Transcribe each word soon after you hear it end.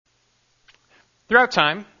Throughout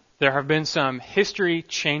time, there have been some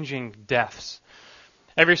history-changing deaths.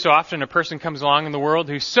 Every so often, a person comes along in the world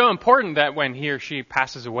who's so important that when he or she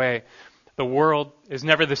passes away, the world is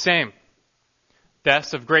never the same.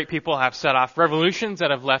 Deaths of great people have set off revolutions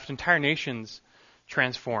that have left entire nations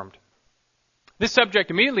transformed. This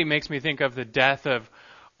subject immediately makes me think of the death of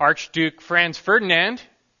Archduke Franz Ferdinand,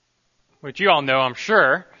 which you all know, I'm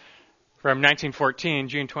sure, from 1914,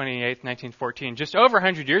 June 28th, 1914, just over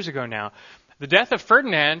 100 years ago now. The death of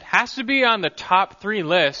Ferdinand has to be on the top 3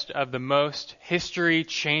 list of the most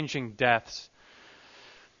history-changing deaths.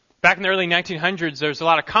 Back in the early 1900s, there was a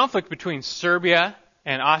lot of conflict between Serbia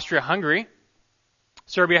and Austria-Hungary.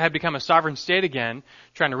 Serbia had become a sovereign state again,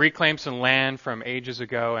 trying to reclaim some land from ages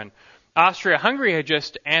ago, and Austria-Hungary had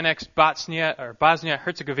just annexed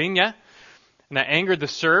Bosnia-Herzegovina, and that angered the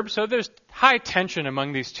Serbs, so there's high tension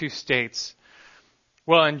among these two states.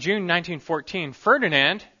 Well, in June 1914,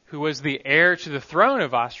 Ferdinand, who was the heir to the throne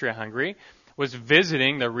of Austria-Hungary, was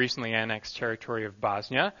visiting the recently annexed territory of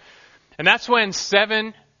Bosnia. And that's when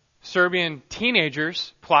 7 Serbian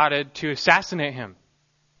teenagers plotted to assassinate him.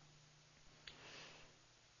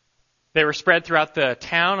 They were spread throughout the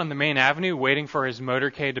town on the main avenue, waiting for his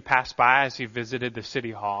motorcade to pass by as he visited the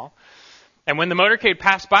city hall. And when the motorcade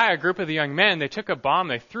passed by a group of the young men, they took a bomb.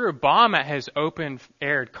 They threw a bomb at his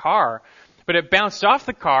open-aired car, but it bounced off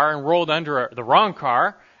the car and rolled under the wrong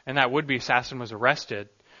car, and that would-be assassin was arrested.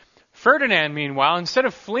 Ferdinand, meanwhile, instead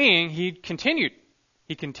of fleeing, he continued.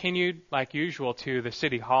 He continued, like usual, to the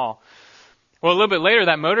city hall. Well, a little bit later,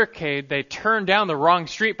 that motorcade, they turned down the wrong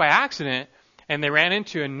street by accident, and they ran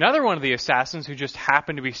into another one of the assassins who just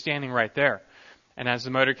happened to be standing right there. And as the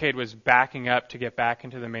motorcade was backing up to get back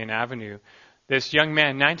into the main avenue, this young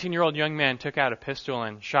man, 19-year-old young man, took out a pistol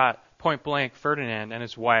and shot point blank Ferdinand and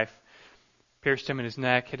his wife, pierced him in his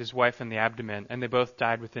neck, hit his wife in the abdomen, and they both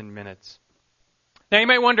died within minutes. Now you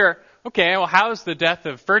might wonder, okay, well, how is the death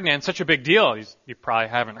of Ferdinand such a big deal? You probably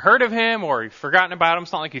haven't heard of him or you've forgotten about him.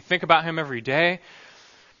 It's not like you think about him every day.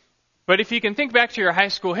 But if you can think back to your high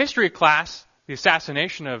school history class, the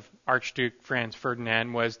assassination of Archduke Franz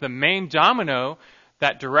Ferdinand was the main domino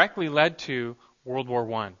that directly led to World War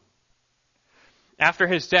I. After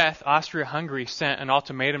his death, Austria-Hungary sent an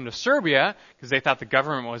ultimatum to Serbia because they thought the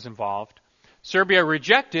government was involved. Serbia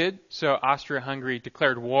rejected, so Austria-Hungary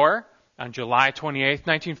declared war on July 28,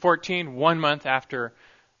 1914, 1 month after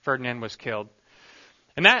Ferdinand was killed.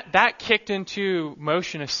 And that kicked into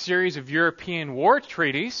motion a series of European war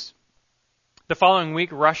treaties. The following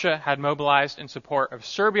week, Russia had mobilized in support of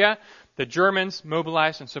Serbia. The Germans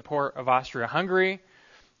mobilized in support of Austria-Hungary.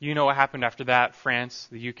 You know what happened after that. France,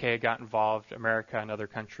 the UK got involved, America, and other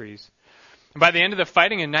countries. And by the end of the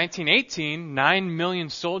fighting in 1918, 9 million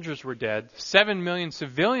soldiers were dead, 7 million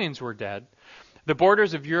civilians were dead. The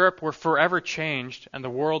borders of Europe were forever changed, and the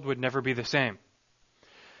world would never be the same.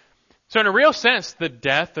 So in a real sense, the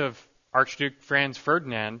death of Archduke Franz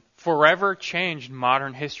Ferdinand forever changed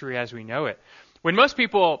modern history as we know it. When most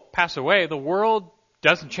people pass away, the world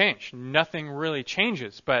doesn't change. Nothing really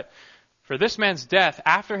changes. But for this man's death,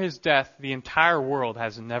 after his death, the entire world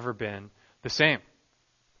has never been the same.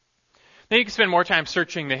 Now you can spend more time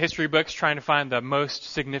searching the history books trying to find the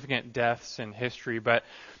most significant deaths in history, but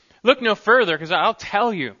look no further because I'll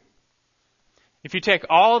tell you, if you take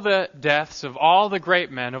all the deaths of all the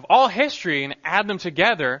great men of all history and add them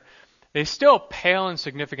together, they still pale in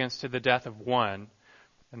significance to the death of one,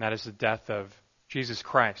 and that is the death of Jesus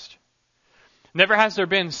Christ. Never has there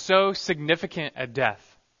been so significant a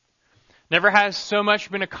death. Never has so much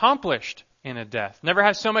been accomplished in a death. Never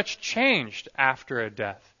has so much changed after a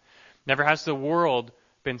death. Never has the world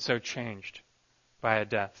been so changed by a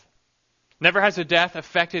death. Never has a death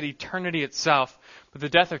affected eternity itself, but the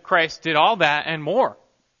death of Christ did all that and more.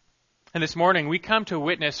 And this morning we come to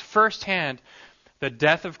witness firsthand the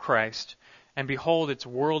death of Christ and behold its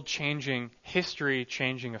world-changing,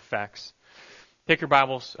 history-changing effects. Take your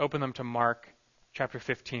Bibles, open them to Mark chapter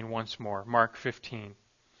 15 once more. Mark 15.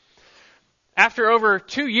 After over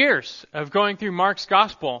 2 years of going through Mark's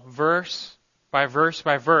gospel, verse by verse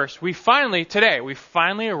by verse, we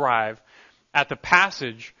finally arrive at the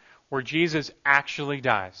passage where Jesus actually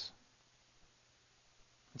dies.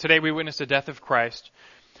 Today we witness the death of Christ,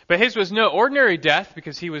 but his was no ordinary death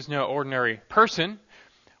because he was no ordinary person.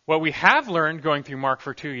 What we have learned going through Mark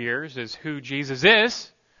for 2 years is who Jesus is.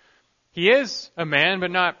 He is a man,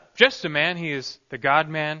 but not just a man. He is the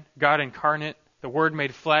God-man, God incarnate, the Word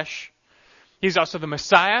made flesh. He's also the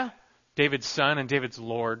Messiah, David's son and David's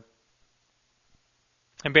Lord.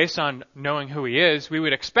 And based on knowing who he is, we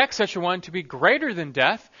would expect such a one to be greater than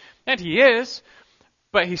death, and he is,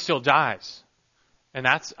 but he still dies. and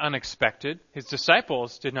that's unexpected. His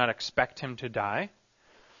disciples did not expect him to die.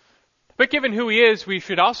 But given who he is, we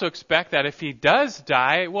should also expect that if he does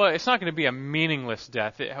die, well, it's not going to be a meaningless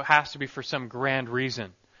death. It has to be for some grand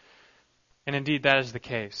reason. And indeed, that is the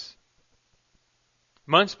case.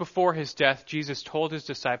 Months before his death, Jesus told his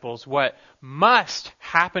disciples what must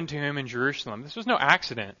happen to him in Jerusalem. This was no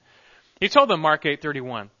accident. He told them, Mark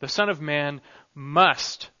 8:31, the Son of Man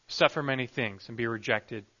must suffer many things and be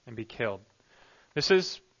rejected and be killed. This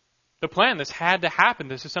is the plan. This had to happen.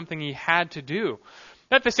 This is something he had to do.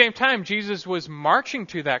 At the same time, Jesus was marching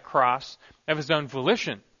to that cross of his own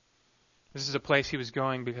volition. This is a place he was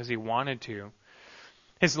going because he wanted to.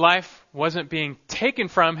 His life wasn't being taken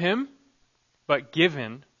from him, but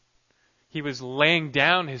given. He was laying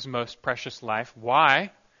down his most precious life.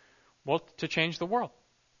 Why? Well, to change the world.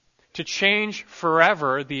 To change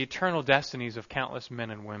forever the eternal destinies of countless men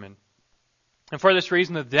and women. And for this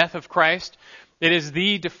reason, the death of Christ, it is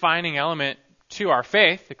the defining element to our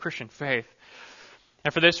faith, the Christian faith.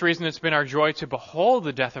 And for this reason, it's been our joy to behold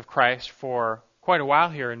the death of Christ for quite a while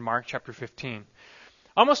here in Mark chapter 15.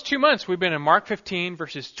 Almost 2 months we've been in Mark 15,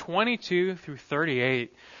 verses 22 through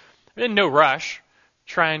 38. In no rush,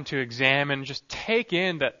 trying to examine, just take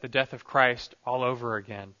in the death of Christ all over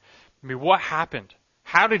again. I mean, what happened?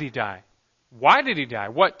 How did he die? Why did he die?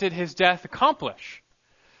 What did his death accomplish?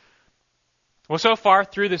 Well, so far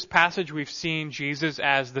through this passage, we've seen Jesus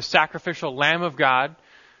as the sacrificial Lamb of God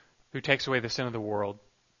who takes away the sin of the world.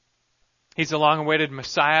 He's the long-awaited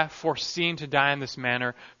Messiah, foreseen to die in this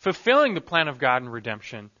manner, fulfilling the plan of God in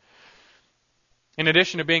redemption. In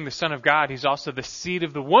addition to being the Son of God, he's also the seed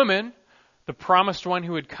of the woman, the promised one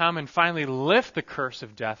who would come and finally lift the curse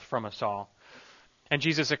of death from us all. And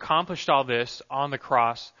Jesus accomplished all this on the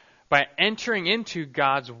cross by entering into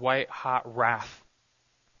God's white-hot wrath.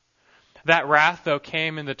 That wrath, though,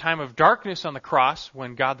 came in the time of darkness on the cross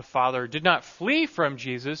when God the Father did not flee from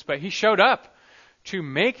Jesus, but he showed up to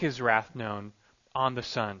make his wrath known on the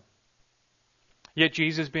Son. Yet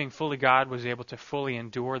Jesus, being fully God, was able to fully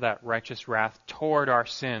endure that righteous wrath toward our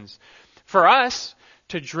sins. For us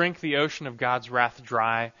to drink the ocean of God's wrath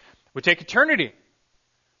dry would take eternity.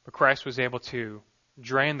 But Christ was able to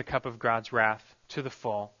drain the cup of God's wrath to the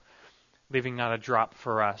full, leaving not a drop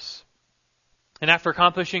for us. And after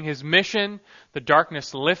accomplishing his mission, the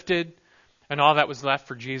darkness lifted, and all that was left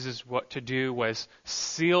for Jesus to do was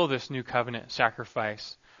seal this new covenant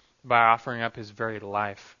sacrifice by offering up his very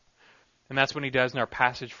life. And that's what he does in our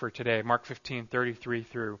passage for today, Mark 15:33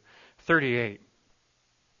 through 38.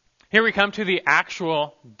 Here we come to the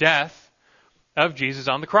actual death of Jesus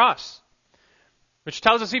on the cross, which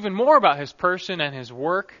tells us even more about his person and his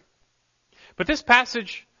work. But this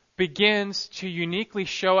passage begins to uniquely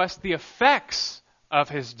show us the effects of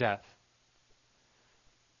his death.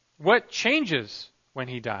 What changes when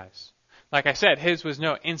he dies? Like I said, his was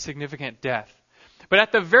no insignificant death. But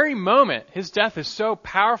at the very moment, his death is so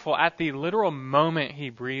powerful, at the literal moment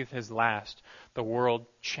he breathed his last, the world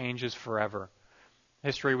changes forever.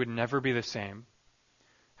 History would never be the same.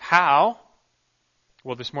 How?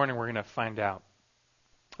 Well, this morning we're going to find out.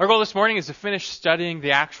 Our goal this morning is to finish studying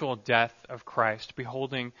the actual death of Christ,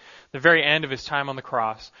 beholding the very end of his time on the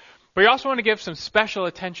cross. But we also want to give some special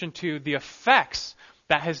attention to the effects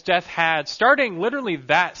that his death had, starting literally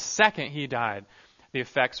that second he died. The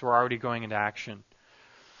effects were already going into action.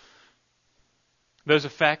 Those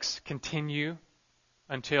effects continue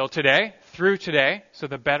until today, through today, so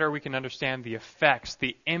the better we can understand the effects,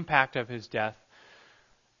 the impact of his death,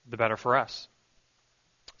 the better for us.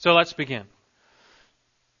 So let's begin.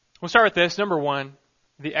 We'll start with this. Number one,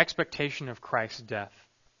 the expectation of Christ's death.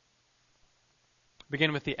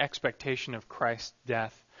 Begin with the expectation of Christ's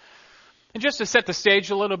death. And just to set the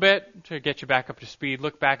stage a little bit, to get you back up to speed,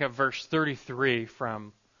 look back at verse 33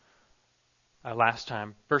 from last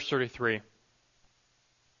time. Verse 33.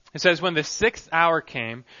 It says, when the 6th hour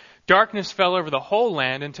came, darkness fell over the whole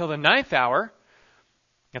land until the 9th hour.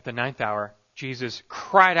 At the 9th hour, Jesus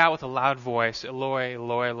cried out with a loud voice, Eloi,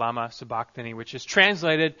 Eloi, lama sabachthani, which is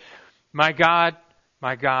translated, my God,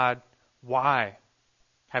 why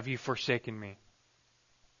have you forsaken me?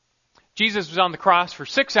 Jesus was on the cross for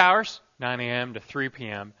 6 hours, 9 a.m. to 3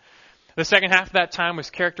 p.m. The second half of that time was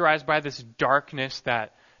characterized by this darkness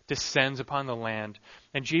that descends upon the land.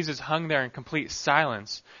 And Jesus hung there in complete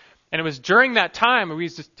silence. And it was during that time, we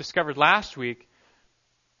discovered last week,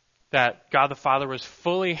 that God the Father was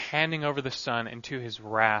fully handing over the Son into his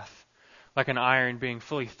wrath, like an iron being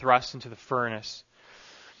fully thrust into the furnace.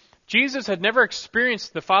 Jesus had never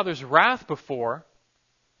experienced the Father's wrath before.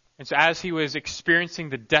 And so as he was experiencing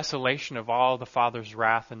the desolation of all the Father's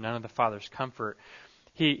wrath and none of the Father's comfort,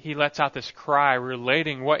 he lets out this cry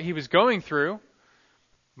relating what he was going through.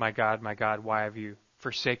 My God, why have you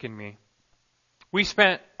forsaken me? We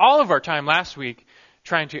spent all of our time last week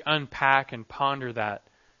trying to unpack and ponder that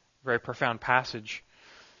very profound passage.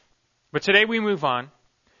 But today we move on,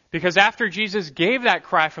 because after Jesus gave that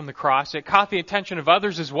cry from the cross, it caught the attention of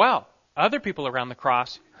others as well. Other people around the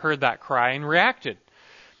cross heard that cry and reacted.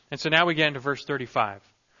 And so now we get into verse 35,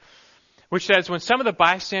 which says, when some of the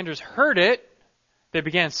bystanders heard it, they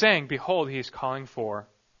began saying, behold, he is calling for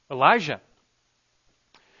Elijah.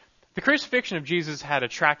 The crucifixion of Jesus had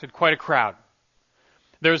attracted quite a crowd.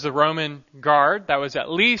 There was the Roman guard that was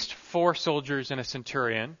at least 4 soldiers and a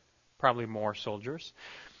centurion, probably more soldiers.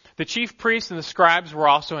 The chief priests and the scribes were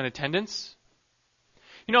also in attendance.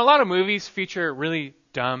 You know, a lot of movies feature really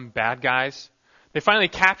dumb bad guys. They finally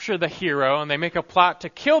capture the hero and they make a plot to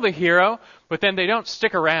kill the hero, but then they don't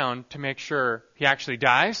stick around to make sure he actually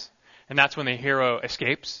dies, and that's when the hero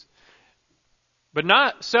escapes. But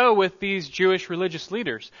not so with these Jewish religious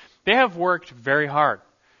leaders. They have worked very hard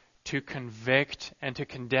to convict and to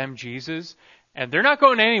condemn Jesus, and they're not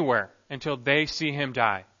going anywhere until they see him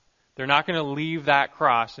die. They're not going to leave that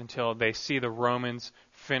cross until they see the Romans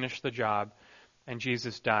finish the job and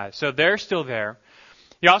Jesus dies. So they're still there.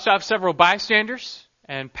 You also have several bystanders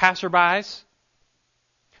and passerbys.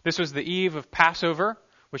 This was the eve of Passover,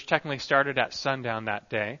 which technically started at sundown that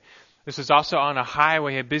day. This was also on a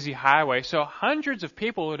highway, a busy highway, so hundreds of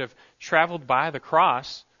people would have traveled by the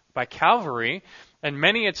cross, by Calvary, and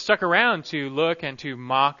many had stuck around to look and to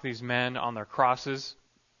mock these men on their crosses.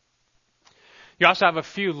 You also have a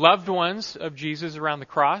few loved ones of Jesus around the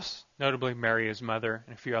cross, notably Mary, his mother,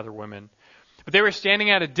 and a few other women. But they were standing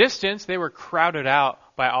at a distance. They were crowded out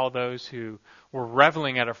by all those who were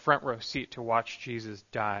reveling at a front row seat to watch Jesus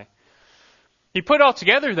die. He put it all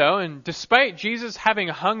together, though, and despite Jesus having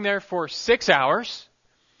hung there for 6 hours,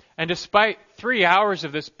 and despite 3 hours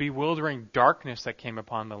of this bewildering darkness that came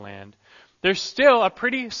upon the land, there's still a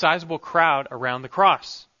pretty sizable crowd around the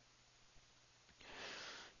cross.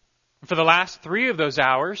 For the last 3 of those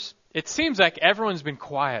hours, it seems like everyone's been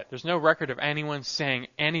quiet. There's no record of anyone saying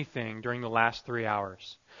anything during the last 3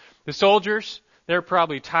 hours. The soldiers, they're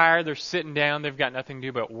probably tired. They're sitting down. They've got nothing to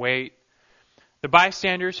do but wait. The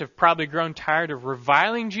bystanders have probably grown tired of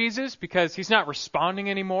reviling Jesus because he's not responding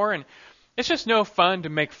anymore, and it's just no fun to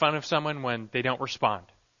make fun of someone when they don't respond.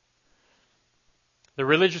 The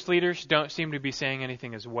religious leaders don't seem to be saying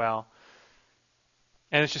anything as well.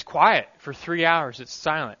 And it's just quiet for 3 hours. It's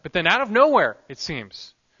silent. But then out of nowhere, it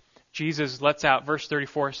seems, Jesus lets out, verse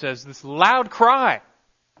 34 says, this loud cry.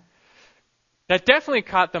 That definitely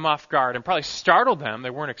caught them off guard and probably startled them. They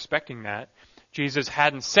weren't expecting that. Jesus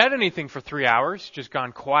hadn't said anything for 3 hours, just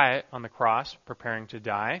gone quiet on the cross, preparing to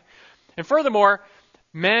die. And furthermore,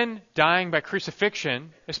 men dying by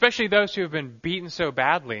crucifixion, especially those who have been beaten so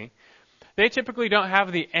badly, they typically don't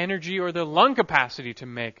have the energy or the lung capacity to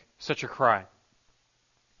make such a cry.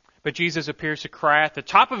 But Jesus appears to cry at the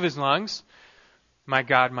top of his lungs, my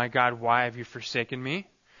God, why have you forsaken me?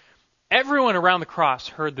 Everyone around the cross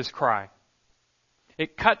heard this cry.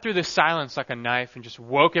 It cut through the silence like a knife and just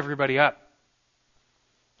woke everybody up.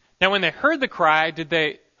 Now, when they heard the cry, did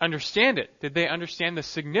they understand it? Did they understand the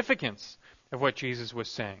significance of what Jesus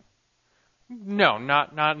was saying? No,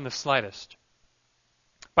 not in the slightest.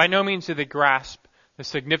 By no means did they grasp the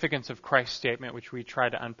significance of Christ's statement, which we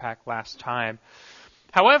tried to unpack last time.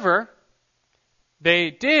 However,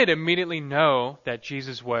 they did immediately know that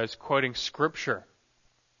Jesus was quoting Scripture.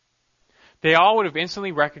 They all would have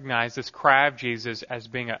instantly recognized this cry of Jesus as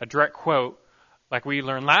being a direct quote, like we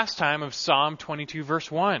learned last time, of Psalm 22,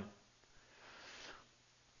 verse 1.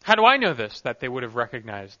 How do I know this, that they would have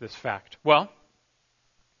recognized this fact? Well,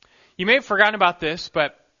 you may have forgotten about this,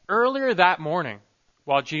 but earlier that morning,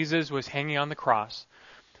 while Jesus was hanging on the cross,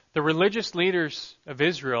 the religious leaders of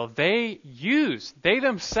Israel, they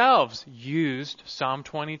themselves used Psalm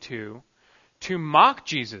 22 to mock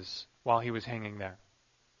Jesus while he was hanging there.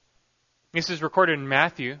 This is recorded in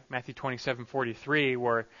Matthew 27:43,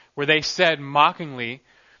 where they said mockingly,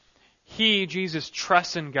 he, Jesus,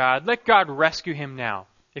 trusts in God. Let God rescue him now,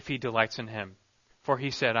 if he delights in him. For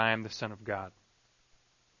he said, I am the Son of God.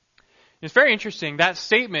 It's very interesting. That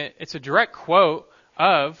statement, it's a direct quote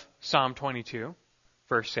of Psalm 22,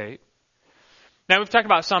 verse 8. Now, we've talked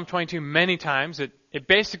about Psalm 22 many times. It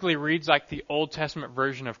basically reads like the Old Testament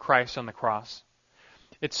version of Christ on the cross.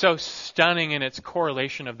 It's so stunning in its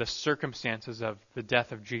correlation of the circumstances of the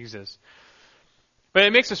death of Jesus. But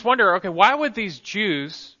it makes us wonder, okay, why would these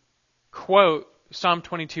Jews quote Psalm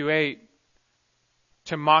 22:8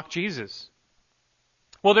 to mock Jesus?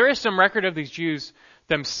 Well, there is some record of these Jews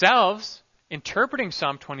themselves interpreting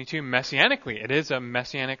Psalm 22 messianically. It is a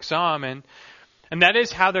messianic psalm, and that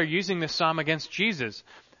is how they're using this psalm against Jesus.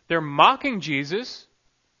 They're mocking Jesus,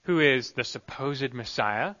 who is the supposed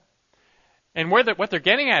Messiah. And what they're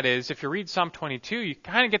getting at is, if you read Psalm 22, you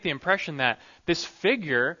kind of get the impression that this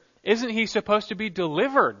figure, isn't he supposed to be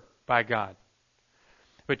delivered by God?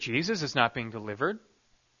 But Jesus is not being delivered.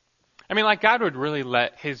 I mean, like God would really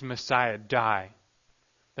let his Messiah die.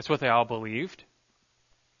 That's what they all believed.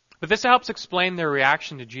 But this helps explain their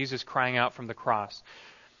reaction to Jesus crying out from the cross.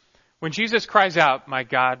 When Jesus cries out, my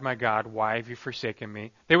God, why have you forsaken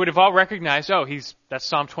me?" They would have all recognized, that's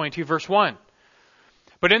Psalm 22, verse 1.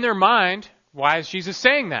 But in their mind, why is Jesus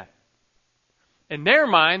saying that? In their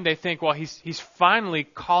mind, they think, well, he's finally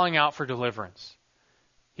calling out for deliverance.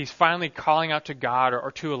 He's finally calling out to God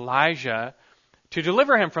or to Elijah to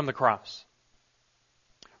deliver him from the cross.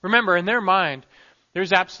 Remember, in their mind,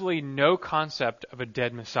 there's absolutely no concept of a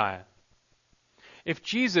dead Messiah. If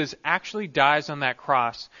Jesus actually dies on that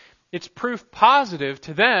cross, it's proof positive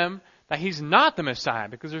to them that he's not the Messiah,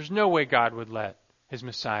 because there's no way God would let his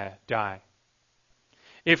Messiah die.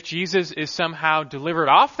 If Jesus is somehow delivered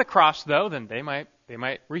off the cross, though, then they might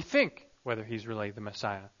rethink whether he's really the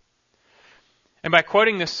Messiah. And by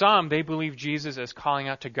quoting this psalm, they believe Jesus is calling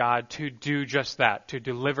out to God to do just that, to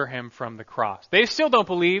deliver him from the cross. They still don't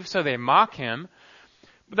believe, so they mock him,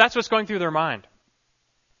 but that's what's going through their mind.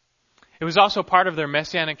 It was also part of their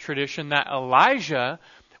messianic tradition that Elijah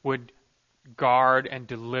would guard and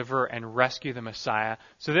deliver and rescue the Messiah.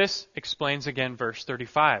 So this explains again verse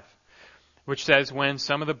 35, which says, "When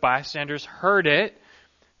some of the bystanders heard it,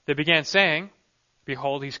 they began saying,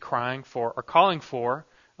 'Behold, he's calling for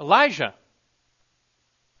Elijah.'"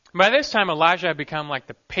 By this time, Elijah had become like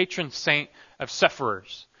the patron saint of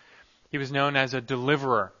sufferers. He was known as a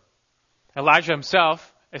deliverer. Elijah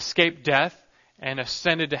himself escaped death and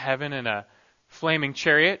ascended to heaven in a flaming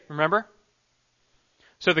chariot, remember?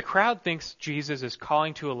 So the crowd thinks Jesus is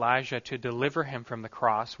calling to Elijah to deliver him from the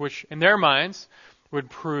cross, which in their minds would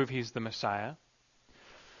prove he's the Messiah.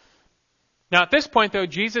 Now at this point, though,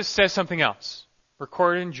 Jesus says something else,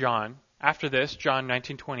 recorded in John. After this, John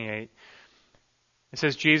 19:28, it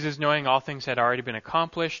says, "Jesus, knowing all things had already been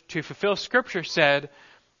accomplished, to fulfill Scripture, said,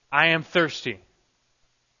 'I am thirsty.'"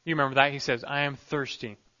 You remember that? He says, "I am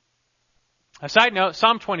thirsty." A side note,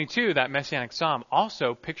 Psalm 22, that messianic psalm,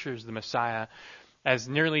 also pictures the Messiah as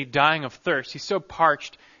nearly dying of thirst. He's so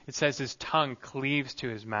parched, it says his tongue cleaves to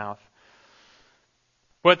his mouth.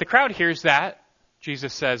 But the crowd hears that.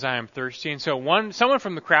 Jesus says, "I am thirsty." And so someone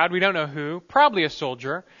from the crowd, we don't know who, probably a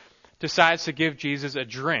soldier, decides to give Jesus a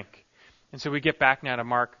drink. And so we get back now to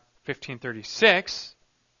Mark 15:36.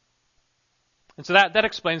 And so that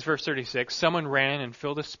explains verse 36. "Someone ran and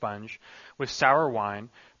filled a sponge with sour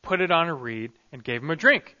wine, put it on a reed, and gave him a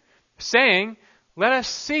drink, saying, 'Let us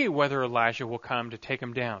see whether Elijah will come to take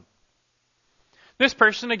him down.'" This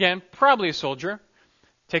person, again, probably a soldier,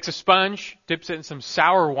 takes a sponge, dips it in some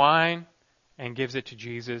sour wine, and gives it to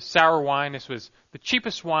Jesus. Sour wine, this was the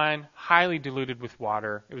cheapest wine, highly diluted with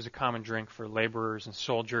water. It was a common drink for laborers and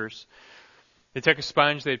soldiers. They took a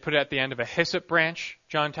sponge, they'd put it at the end of a hyssop branch,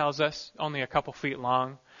 John tells us, only a couple feet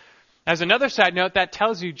long. As another side note, that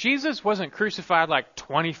tells you Jesus wasn't crucified like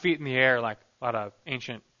 20 feet in the air like a lot of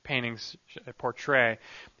ancient paintings portray.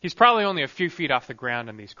 He's probably only a few feet off the ground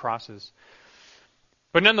in these crosses.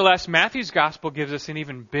 But nonetheless, Matthew's gospel gives us an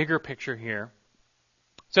even bigger picture here.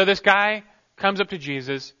 So this guy comes up to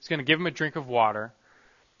Jesus, he's going to give him a drink of water.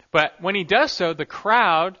 But when he does so, the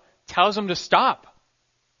crowd tells him to stop.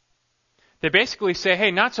 They basically say, "Hey,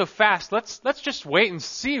 not so fast. Let's just wait and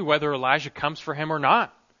see whether Elijah comes for him or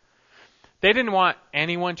not." They didn't want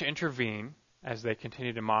anyone to intervene as they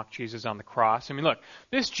continue to mock Jesus on the cross. I mean, look,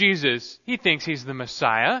 this Jesus, he thinks he's the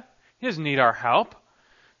Messiah. He doesn't need our help.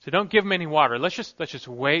 So don't give him any water. Let's just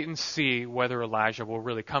wait and see whether Elijah will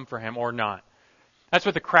really come for him or not. That's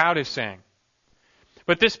what the crowd is saying.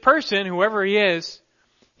 But this person, whoever he is,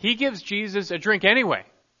 he gives Jesus a drink anyway.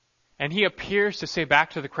 And he appears to say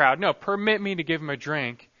back to the crowd, "No, permit me to give him a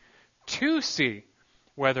drink to see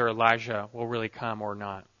whether Elijah will really come or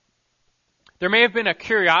not." There may have been a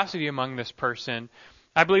curiosity among this person.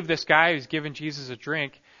 I believe this guy who's given Jesus a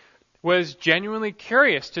drink was genuinely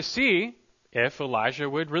curious to see if Elijah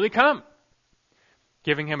would really come.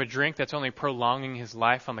 Giving him a drink that's only prolonging his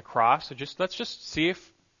life on the cross. So let's just see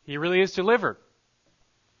if he really is delivered.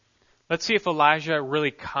 Let's see if Elijah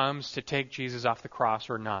really comes to take Jesus off the cross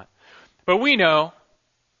or not. But we know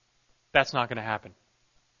that's not going to happen.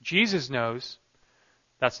 Jesus knows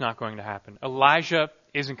that's not going to happen. Elijah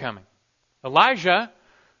isn't coming. Elijah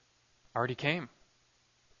already came.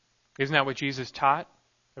 Isn't that what Jesus taught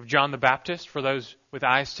of John the Baptist for those with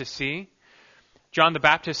eyes to see. John the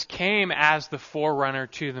Baptist came as the forerunner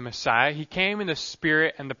to the Messiah. He came in the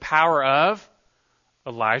spirit and the power of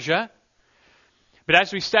Elijah. But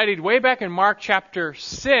as we studied way back in Mark chapter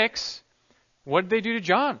 6, what did they do to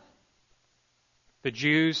John? The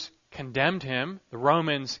Jews condemned him. The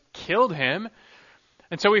Romans killed him.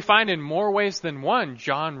 And so we find in more ways than one,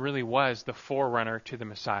 John really was the forerunner to the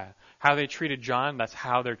Messiah. How they treated John, that's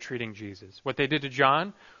how they're treating Jesus. What they did to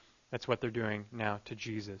John, that's what they're doing now to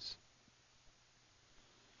Jesus.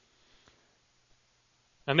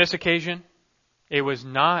 On this occasion, it was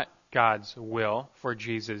not God's will for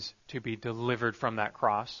Jesus to be delivered from that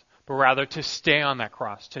cross, but rather to stay on that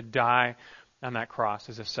cross, to die on that cross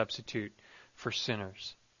as a substitute for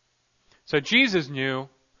sinners. So Jesus knew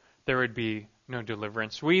there would be no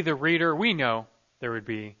deliverance. We, the reader, we know there would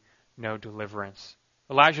be no deliverance.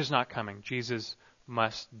 Elijah's not coming. Jesus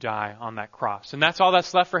must die on that cross. And that's all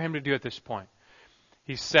that's left for him to do at this point.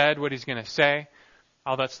 He's said what he's going to say.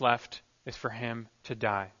 All that's left is for him to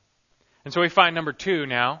die. And so we find number 2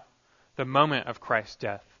 now, the moment of Christ's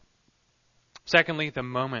death. Secondly, the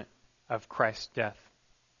moment of Christ's death.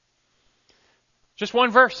 Just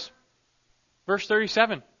one verse. Verse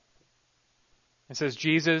 37. It says,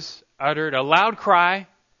 Jesus uttered a loud cry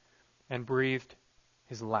and breathed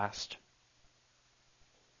his last.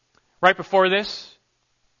 Right before this,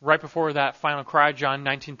 right before that final cry, John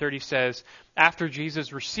 19:30 says, after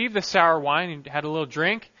Jesus received the sour wine and had a little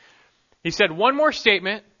drink, he said one more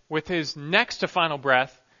statement with his next to final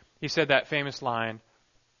breath. He said that famous line,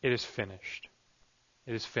 "It is finished."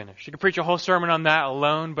 It is finished. You could preach a whole sermon on that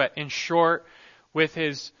alone, but in short, with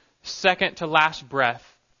his second to last breath,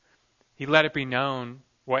 he let it be known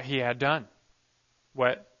what he had done,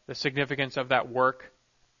 what the significance of that work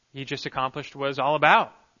he just accomplished was all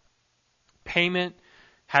about. Payment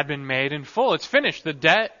had been made in full. It's finished. The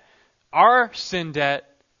debt, our sin debt,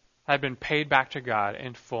 had been paid back to God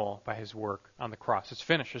in full by his work on the cross. It's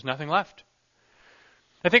finished. There's nothing left.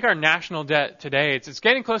 I think our national debt today, it's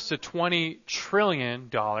getting close to $20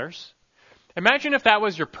 trillion. Imagine if that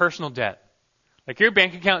was your personal debt. Like your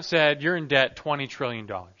bank account said you're in debt $20 trillion.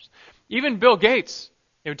 Even Bill Gates,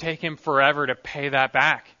 it would take him forever to pay that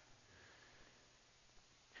back.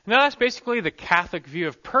 Now that's basically the Catholic view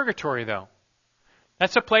of purgatory, though.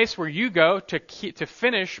 That's a place where you go to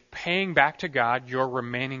finish paying back to God your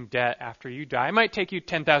remaining debt after you die. It might take you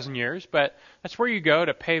 10,000 years, but that's where you go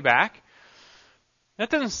to pay back. That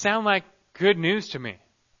doesn't sound like good news to me.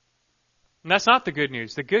 And that's not the good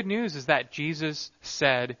news. The good news is that Jesus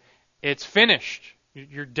said, it's finished.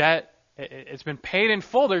 Your debt, it's been paid in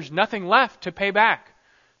full. There's nothing left to pay back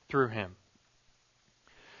through him.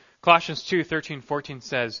 Colossians 2:13-14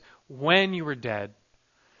 says, when you were dead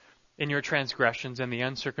in your transgressions and the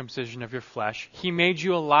uncircumcision of your flesh, he made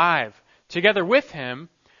you alive together with him,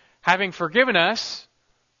 having forgiven us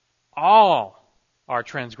all our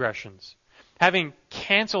transgressions, having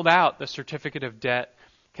canceled out the certificate of debt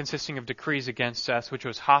consisting of decrees against us, which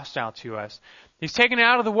was hostile to us. He's taken it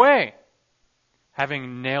out of the way,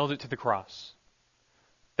 having nailed it to the cross.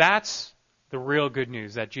 That's the real good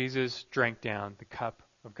news, that Jesus drank down the cup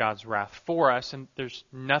of God's wrath for us, and there's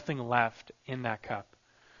nothing left in that cup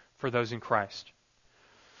for those in Christ.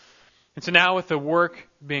 And so now with the work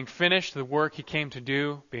being finished, the work he came to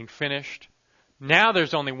do being finished, now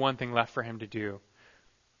there's only one thing left for him to do.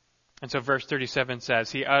 And so verse 37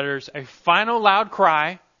 says, he utters a final loud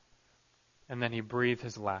cry, and then he breathed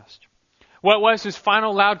his last. What was his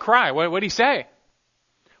final loud cry? What did he say?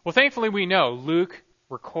 Well, thankfully we know. Luke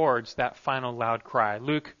records that final loud cry.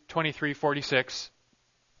 Luke 23:46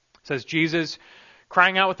 says, Jesus,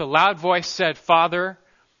 crying out with a loud voice, said, Father,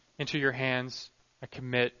 into your hands I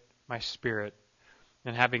commit my spirit.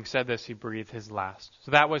 And having said this, he breathed his last.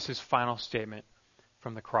 So that was his final statement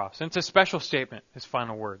from the cross. And it's a special statement, his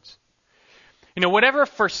final words. You know, whatever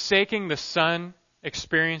forsaking the Son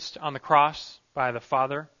experienced on the cross by the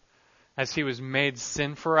Father as he was made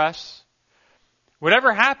sin for us,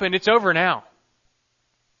 whatever happened, it's over now.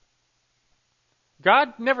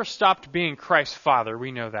 God never stopped being Christ's Father,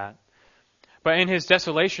 we know that. But in his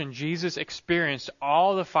desolation, Jesus experienced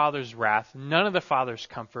all the Father's wrath, none of the Father's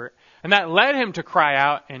comfort, and that led him to cry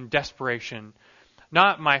out in desperation,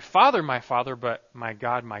 not my Father, but my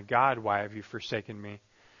God, why have you forsaken me?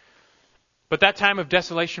 But that time of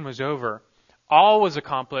desolation was over. All was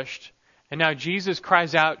accomplished, and now Jesus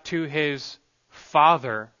cries out to his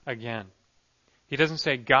Father again. He doesn't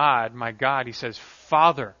say, God, my God, he says,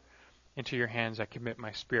 Father, into your hands I commit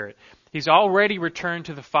my spirit. He's already returned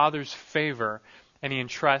to the Father's favor, and he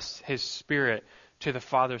entrusts his Spirit to the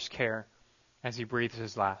Father's care as he breathes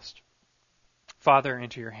his last. Father,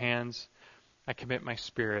 into your hands I commit my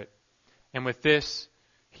spirit. And with this,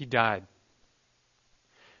 he died.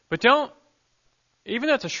 But even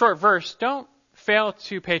though it's a short verse, don't fail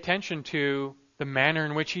to pay attention to the manner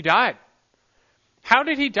in which he died. How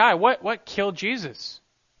did he die? What killed Jesus?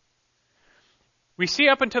 We see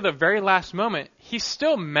up until the very last moment, he's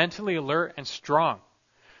still mentally alert and strong.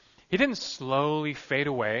 He didn't slowly fade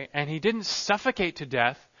away, and he didn't suffocate to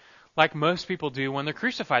death like most people do when they're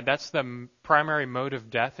crucified. That's the primary mode of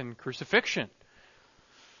death in crucifixion.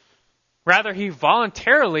 Rather, he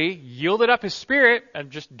voluntarily yielded up his spirit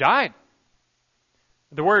and just died.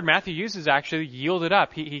 The word Matthew uses actually yielded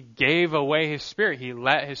up. He gave away his spirit. He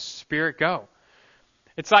let his spirit go.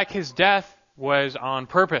 It's like his death was on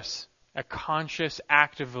purpose, a conscious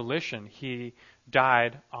act of volition. He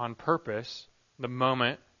died on purpose the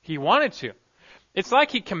moment he wanted to. It's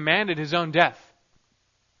like he commanded his own death.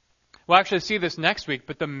 We'll actually see this next week,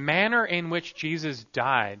 but the manner in which Jesus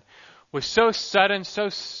died was so sudden, so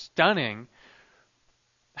stunning,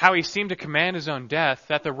 how he seemed to command his own death,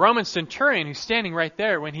 that the Roman centurion who's standing right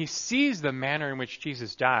there, when he sees the manner in which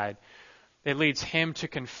Jesus died, it leads him to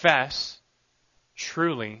confess,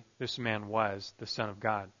 truly, this man was the Son of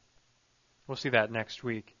God. We'll see that next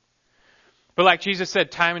week. But like Jesus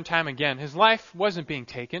said time and time again, his life wasn't being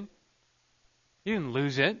taken. He didn't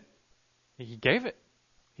lose it. He gave it.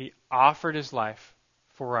 He offered his life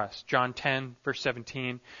for us. John 10, verse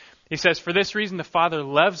 17. He says, "For this reason the Father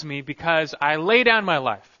loves me, because I lay down my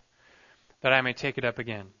life, that I may take it up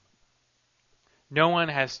again. No one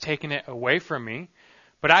has taken it away from me,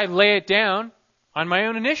 but I lay it down on my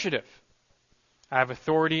own initiative. I have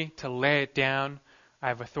authority to lay it down. I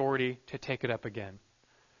have authority to take it up again."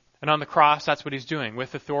 And on the cross, that's what he's doing.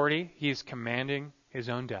 With authority, he's commanding his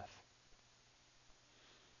own death.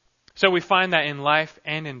 So we find that in life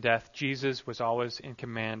and in death, Jesus was always in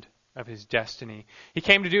command of his destiny. He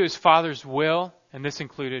came to do his Father's will, and this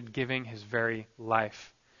included giving his very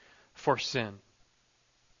life for sin.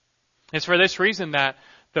 It's for this reason that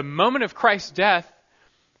the moment of Christ's death,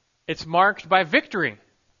 it's marked by victory,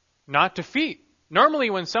 not defeat. Normally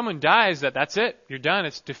when someone dies, that's it. You're done.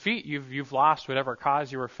 It's defeat. You've lost whatever cause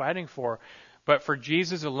you were fighting for. But for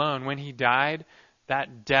Jesus alone, when he died,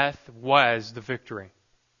 that death was the victory.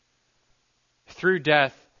 Through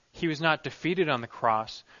death, he was not defeated on the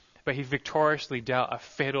cross, but he victoriously dealt a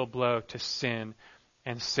fatal blow to sin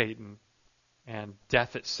and Satan and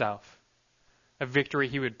death itself. A victory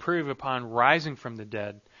he would prove upon rising from the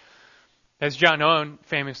dead. As John Owen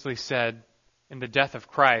famously said, in the death of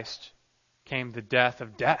Christ came the death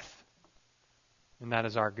of death. And that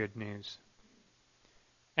is our good news.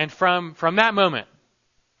 And from that moment,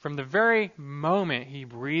 from the very moment he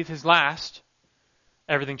breathed his last,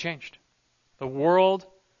 everything changed. The world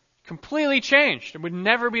completely changed. It would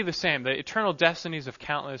never be the same. The eternal destinies of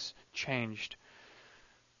countless changed.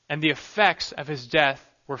 And the effects of his death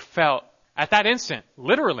were felt at that instant,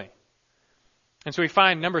 literally. And so we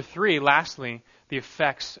find, number 3, lastly, the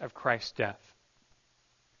effects of Christ's death.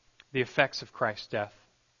 The effects of Christ's death.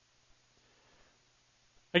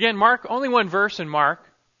 Again, Mark, only one verse in Mark,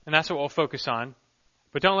 and that's what we'll focus on.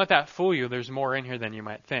 But don't let that fool you. There's more in here than you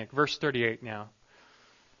might think. Verse 38 now.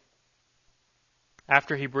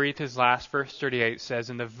 After he breathed his last, verse 38 says,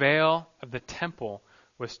 "And the veil of the temple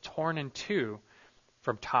was torn in two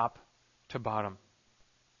from top to bottom."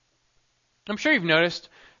 I'm sure you've noticed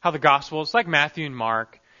how the Gospels, like Matthew and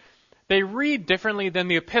Mark, they read differently than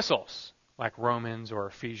the epistles, like Romans or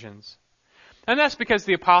Ephesians. And that's because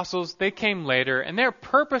the apostles, they came later, and they're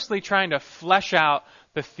purposely trying to flesh out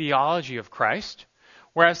the theology of Christ,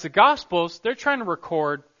 whereas the Gospels, they're trying to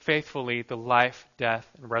record faithfully the life, death,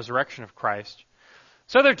 and resurrection of Christ.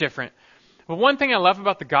 So they're different. But one thing I love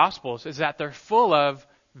about the Gospels is that they're full of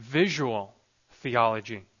visual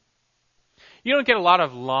theology. You don't get a lot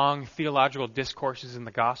of long theological discourses in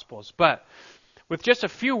the Gospels, but with just a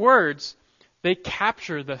few words, they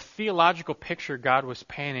capture the theological picture God was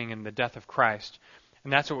painting in the death of Christ.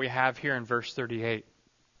 And that's what we have here in verse 38.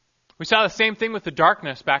 We saw the same thing with the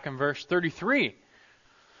darkness back in verse 33.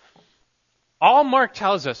 All Mark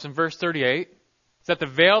tells us in verse 38 is that the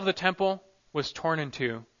veil of the temple was torn in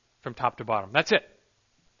two from top to bottom. That's it.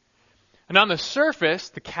 And on the surface,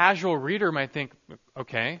 the casual reader might think,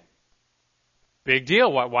 okay, big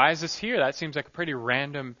deal. Why is this here? That seems like a pretty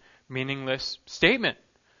random, meaningless statement.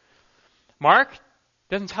 Mark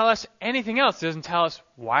doesn't tell us anything else. It doesn't tell us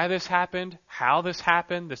why this happened, how this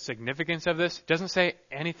happened, the significance of this. It doesn't say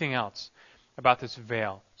anything else about this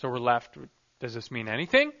veil. So we're left, does this mean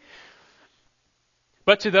anything?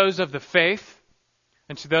 But to those of the faith,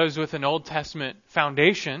 and to those with an Old Testament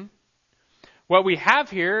foundation, What we have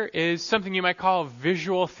here is something you might call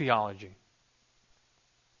visual theology.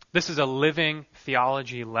 This is a living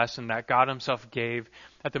theology lesson that God himself gave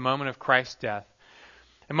at the moment of Christ's death.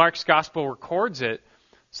 And Mark's gospel records it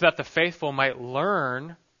so that the faithful might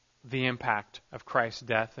learn the impact of Christ's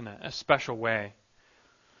death in a special way.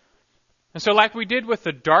 And so like we did with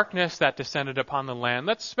the darkness that descended upon the land,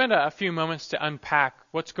 let's spend a few moments to unpack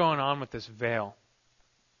what's going on with this veil.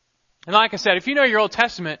 And like I said, if you know your Old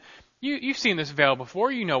Testament, you've seen this veil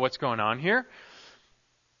before. You know what's going on here.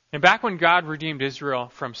 And back when God redeemed Israel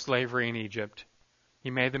from slavery in Egypt, he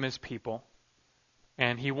made them his people.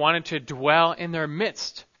 And he wanted to dwell in their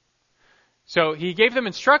midst. So he gave them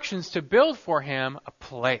instructions to build for him a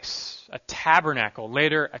place, a tabernacle,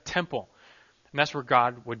 later a temple. And that's where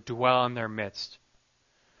God would dwell in their midst.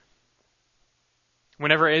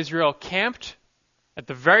 Whenever Israel camped, at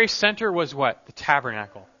the very center was what? The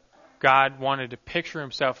tabernacle. God wanted to picture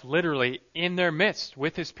himself literally in their midst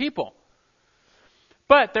with his people.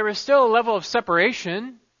 But there was still a level of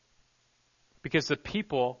separation because the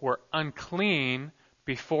people were unclean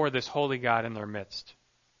before this holy God in their midst.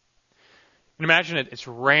 And imagine it's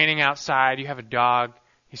raining outside. You have a dog.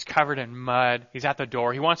 He's covered in mud. He's at the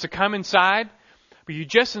door. He wants to come inside, but you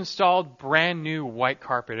just installed brand new white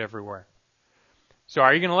carpet everywhere. So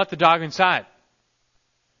are you going to let the dog inside?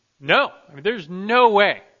 No. I mean, there's no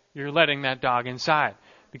way you're letting that dog inside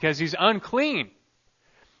because he's unclean.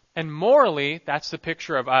 And morally, that's the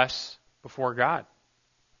picture of us before God.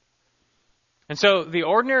 And so the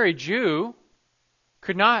ordinary Jew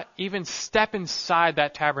could not even step inside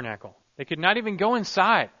that tabernacle. They could not even go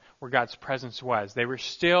inside where God's presence was. They were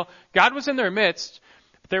still, God was in their midst,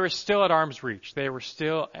 but they were still at arm's reach. They were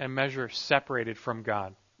still in a measure separated from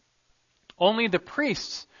God. Only the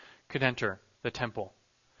priests could enter the temple.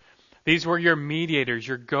 These were your mediators,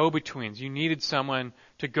 your go-betweens. You needed someone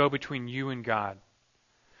to go between you and God.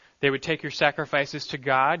 They would take your sacrifices to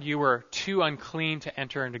God. You were too unclean to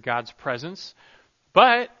enter into God's presence.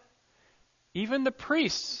 But even the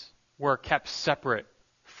priests were kept separate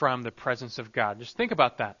from the presence of God. Just think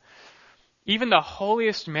about that. Even the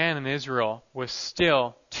holiest man in Israel was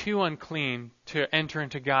still too unclean to enter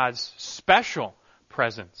into God's special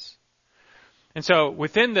presence. And so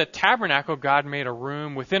within the tabernacle, God made a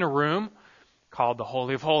room within a room called the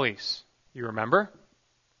Holy of Holies. You remember?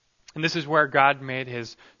 And this is where God made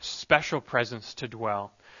his special presence to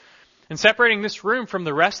dwell. And separating this room from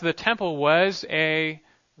the rest of the temple was a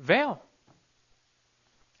veil.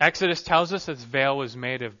 Exodus tells us this veil was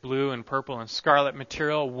made of blue and purple and scarlet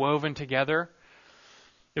material woven together.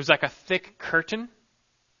 It was like a thick curtain.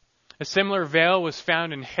 A similar veil was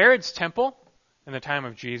found in Herod's temple in the time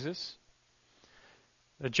of Jesus.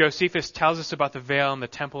 Josephus tells us about the veil in the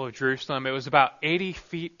temple of Jerusalem. It was about 80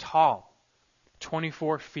 feet tall,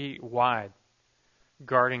 24 feet wide,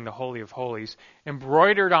 guarding the Holy of Holies.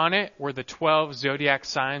 Embroidered on it were the 12 zodiac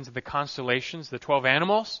signs of the constellations, the 12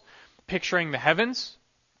 animals, picturing the heavens.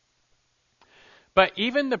 But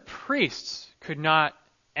even the priests could not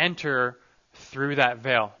enter through that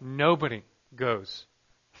veil. Nobody goes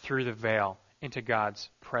through the veil into God's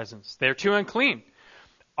presence. They're too unclean.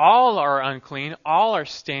 All are unclean. All are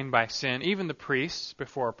stained by sin, even the priests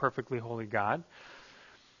before a perfectly holy God.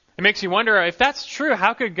 It makes you wonder, if that's true,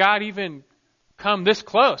 how could God even come this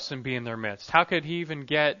close and be in their midst? How could he even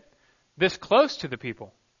get this close to the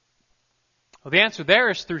people? Well, the answer there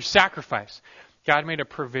is through sacrifice. God made a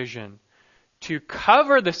provision to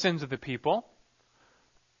cover the sins of the people.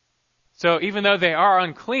 So even though they are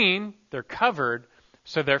unclean, they're covered,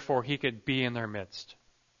 so therefore he could be in their midst.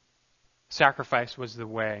 Sacrifice was the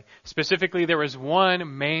way. Specifically, there was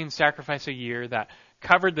one main sacrifice a year that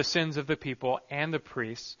covered the sins of the people and the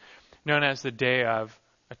priests, known as the Day of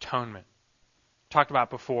Atonement. Talked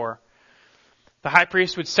about before. The high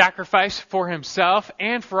priest would sacrifice for himself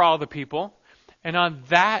and for all the people, and on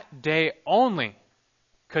that day only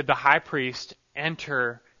could the high priest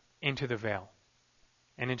enter into the veil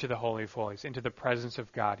and into the Holy of Holies, into the presence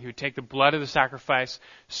of God. He would take the blood of the sacrifice,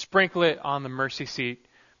 sprinkle it on the mercy seat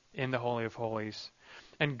in the Holy of Holies.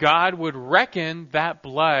 And God would reckon that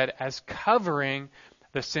blood as covering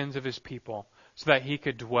the sins of his people so that he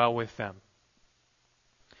could dwell with them.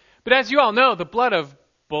 But as you all know, the blood of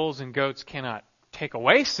bulls and goats cannot take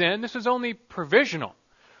away sin. This was only provisional.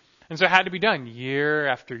 And so it had to be done year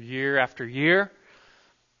after year after year.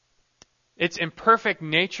 Its imperfect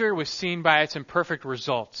nature was seen by its imperfect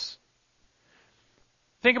results.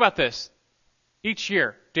 Think about this. Each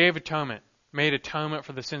year, Day of Atonement made atonement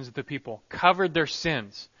for the sins of the people, covered their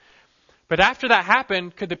sins. But after that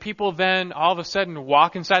happened, could the people then all of a sudden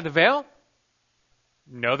walk inside the veil?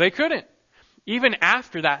 No, they couldn't. Even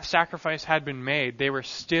after that sacrifice had been made, they were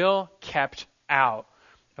still kept out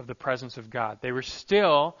of the presence of God. They were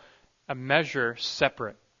still a measure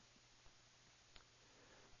separate.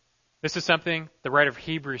 This is something the writer of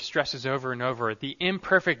Hebrews stresses over and over, the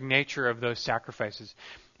imperfect nature of those sacrifices.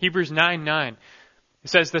 Hebrews 9:9, it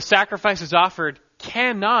says, the sacrifices offered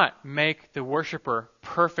cannot make the worshiper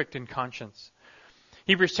perfect in conscience.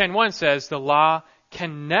 Hebrews 10:1 says, the law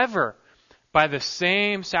can never, by the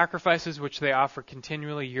same sacrifices which they offer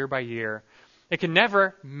continually year by year, it can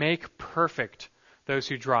never make perfect those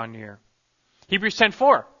who draw near. Hebrews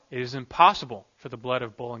 10:4, it is impossible for the blood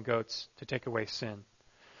of bull and goats to take away sin.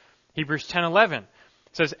 Hebrews 10:11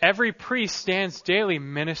 says, every priest stands daily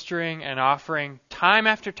ministering and offering time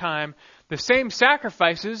after time the same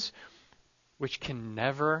sacrifices which can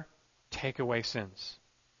never take away sins.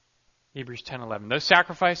 Hebrews 10:11. Those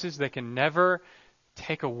sacrifices, they can never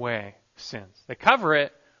take away sins. They cover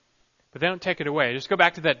it, but they don't take it away. Just go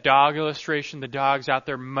back to that dog illustration. The dog's out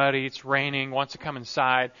there muddy, it's raining, wants to come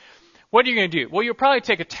inside. What are you going to do? Well, you'll probably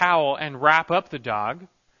take a towel and wrap up the dog,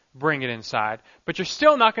 bring it inside, but you're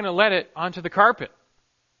still not going to let it onto the carpet.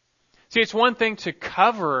 See, it's one thing to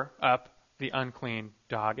cover up the unclean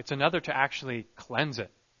dog. It's another to actually cleanse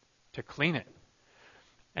it, to clean it.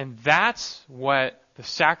 And that's what the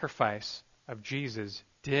sacrifice of Jesus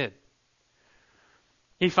did.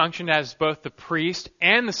 He functioned as both the priest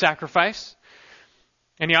and the sacrifice,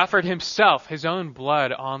 and he offered himself, his own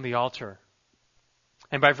blood on the altar.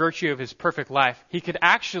 And by virtue of his perfect life, he could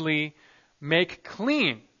actually make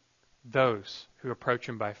clean those who approach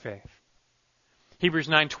him by faith. Hebrews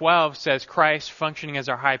 9:12 says Christ functioning as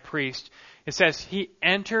our high priest, it says he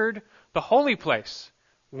entered the holy place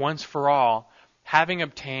once for all, having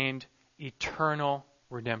obtained eternal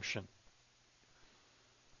redemption.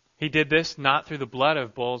 He did this not through the blood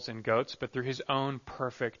of bulls and goats, but through his own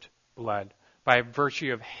perfect blood. By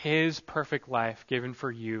virtue of his perfect life given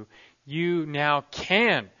for you, you now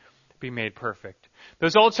can be made perfect.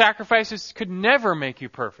 Those old sacrifices could never make you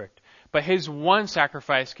perfect, but his one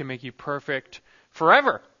sacrifice can make you perfect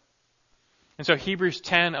forever. And so Hebrews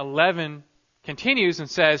 10:11 continues and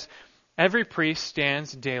says, every priest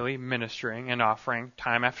stands daily ministering and offering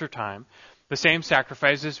time after time the same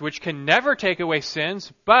sacrifices which can never take away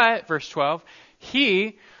sins, but, verse 12,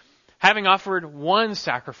 he, having offered one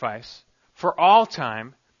sacrifice for all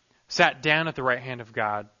time, sat down at the right hand of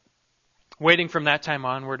God, waiting from that time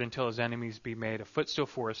onward until his enemies be made a footstool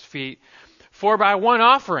for his feet. For by one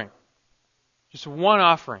offering, just one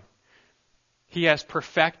offering, he has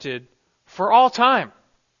perfected for all time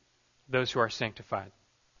those who are sanctified.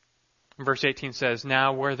 And verse 18 says,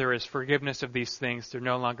 now where there is forgiveness of these things, there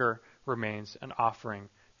no longer remains an offering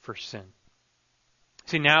for sin.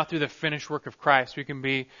 See, now through the finished work of Christ, we can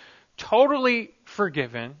be totally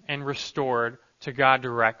forgiven and restored to God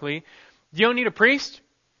directly. You don't need a priest.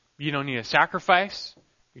 You don't need a sacrifice.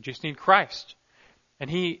 You just need Christ. And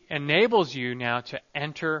he enables you now to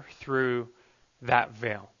enter through that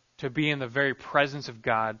veil, to be in the very presence of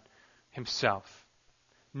God himself.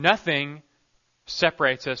 Nothing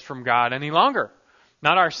separates us from God any longer.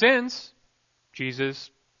 Not our sins. Jesus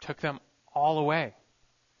took them all away.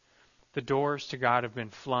 The doors to God have been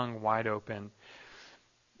flung wide open.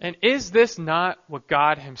 And is this not what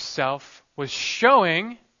God himself was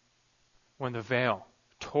showing when the veil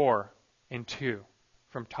tore in two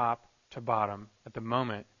from top to bottom at the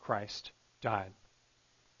moment Christ died?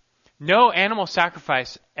 No animal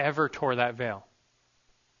sacrifice ever tore that veil.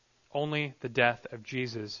 Only the death of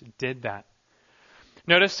Jesus did that.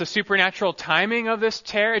 Notice the supernatural timing of this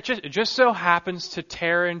tear. It just so happens to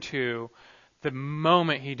tear in two the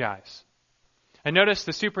moment he dies. And notice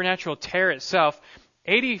the supernatural tear itself.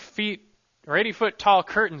 80 foot tall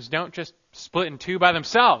curtains don't just split in two by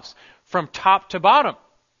themselves from top to bottom.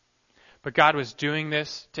 But God was doing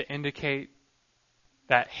this to indicate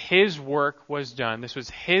that his work was done. This was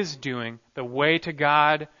his doing. The way to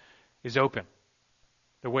God is open.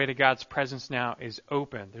 The way to God's presence now is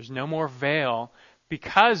open. There's no more veil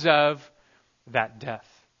because of that death,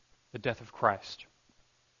 the death of Christ.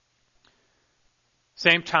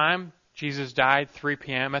 Same time, Jesus died, 3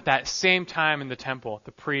 p.m. At that same time in the temple,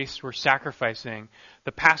 the priests were sacrificing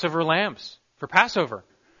the Passover lambs for Passover.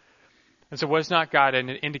 And so what is not God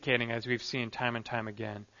indicating, as we've seen time and time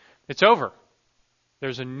again? It's over.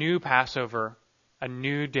 There's a new Passover, a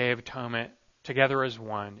new Day of Atonement, together as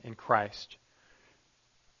one in Christ.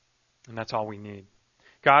 And that's all we need.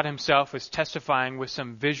 God himself was testifying with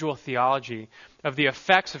some visual theology of the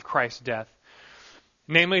effects of Christ's death.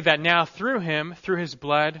 Namely, that now through him, through his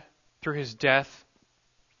blood, through his death,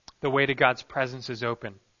 the way to God's presence is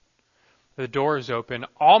open. The door is open.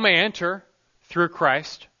 All may enter through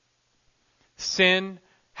Christ. Sin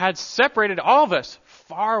had separated all of us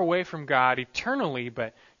far away from God eternally,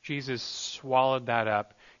 but Jesus swallowed that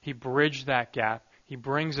up. He bridged that gap. He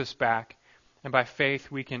brings us back. And by faith,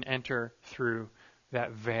 we can enter through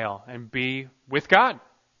that veil and be with God.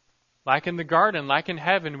 Like in the garden, like in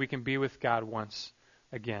heaven, we can be with God once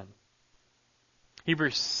again.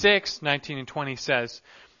 Hebrews 6:19 and 20 says,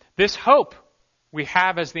 "This hope we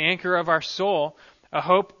have as the anchor of our soul, a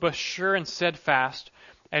hope both sure and steadfast,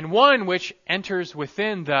 and one which enters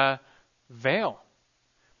within the veil,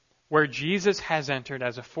 where Jesus has entered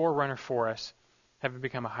as a forerunner for us, having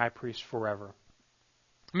become a high priest forever."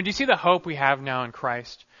 I mean, do you see the hope we have now in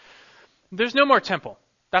Christ? There's no more temple.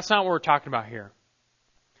 That's not what we're talking about here.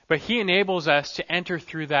 But He enables us to enter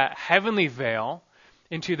through that heavenly veil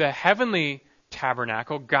into the heavenly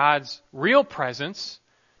tabernacle, God's real presence,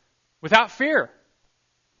 without fear.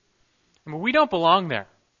 I mean, we don't belong there.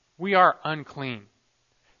 We are unclean.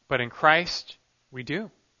 But in Christ, we do.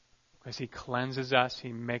 Because He cleanses us,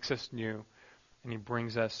 He makes us new, and He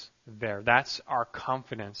brings us there. That's our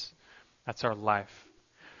confidence. That's our life.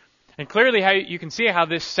 And clearly you can see how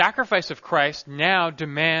this sacrifice of Christ now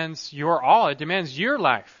demands your all. It demands your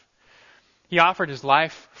life. He offered His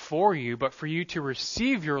life for you, but for you to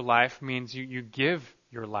receive your life means you give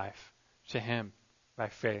your life to Him by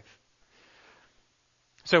faith.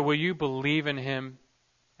 So will you believe in Him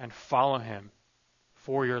and follow Him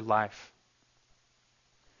for your life?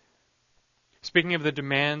 Speaking of the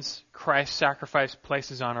demands Christ's sacrifice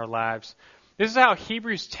places on our lives, this is how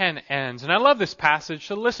Hebrews 10 ends. And I love this passage,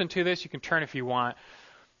 so listen to this. You can turn if you want.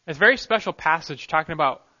 It's a very special passage talking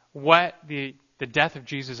about what the death of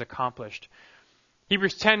Jesus accomplished.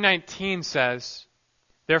 Hebrews 10:19 says,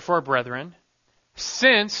 "Therefore, brethren,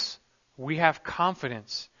 since we have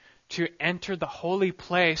confidence to enter the holy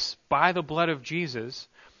place by the blood of Jesus,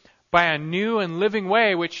 by a new and living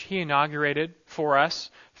way which He inaugurated for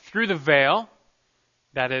us through the veil,"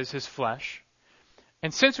 that is His flesh.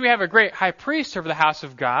 And since we have a great high priest over the house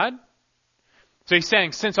of God, so He's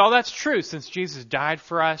saying, since all that's true, since Jesus died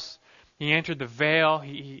for us, He entered the veil,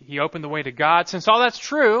 He opened the way to God, since all that's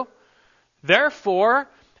true, therefore,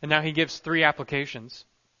 and now He gives 3 applications.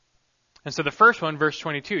 And so the first one, verse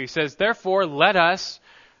 22, He says, "Therefore let us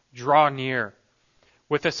draw near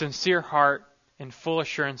with a sincere heart and full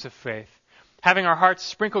assurance of faith, having our hearts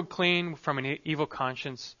sprinkled clean from an evil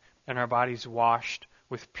conscience and our bodies washed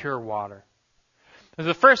with pure water."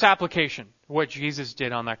 The first application of what Jesus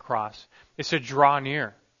did on that cross is to draw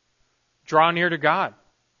near. Draw near to God.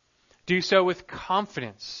 Do so with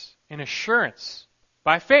confidence and assurance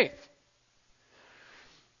by faith.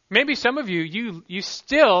 Maybe some of you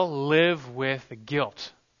still live with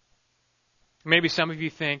guilt. Maybe some of you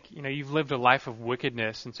think, you've lived a life of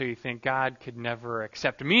wickedness, and so you think God could never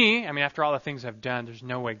accept me. I mean, after all the things I've done, there's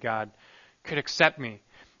no way God could accept me.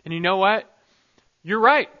 And you know what? You're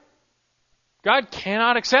right. God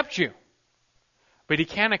cannot accept you. But He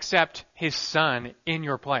can accept His Son in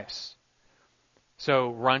your place.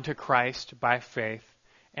 So run to Christ by faith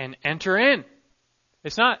and enter in.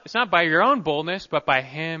 It's not by your own boldness, but by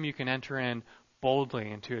Him you can enter in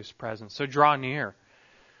boldly into His presence. So draw near.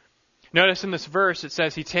 Notice in this verse it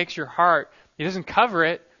says He takes your heart. He doesn't cover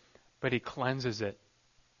it, but He cleanses it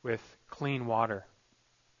with clean water.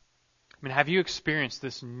 I mean, have you experienced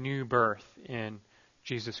this new birth in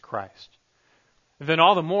Jesus Christ? Then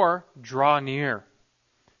all the more, draw near.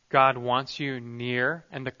 God wants you near,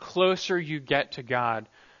 and the closer you get to God,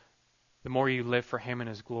 the more you live for Him and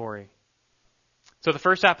His glory. So the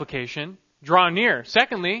first application, draw near.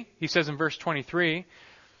 Secondly, He says in verse 23,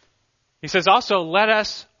 He says also, let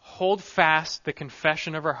us hold fast the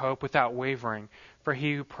confession of our hope without wavering, for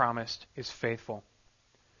He who promised is faithful.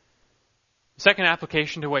 The second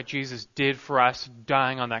application to what Jesus did for us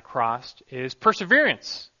dying on that cross is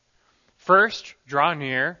perseverance. First, draw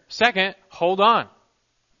near. Second, hold on.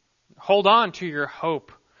 Hold on to your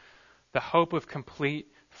hope, the hope of complete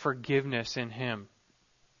forgiveness in Him.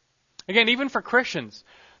 Again, even for Christians,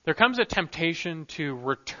 there comes a temptation to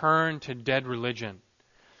return to dead religion.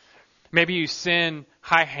 Maybe you sin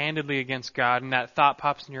high-handedly against God, and that thought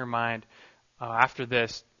pops in your mind, after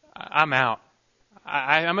this, I'm out.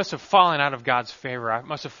 I must have fallen out of God's favor. I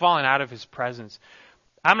must have fallen out of His presence.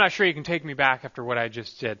 I'm not sure He can take me back after what I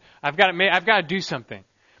just did. I've got to do something.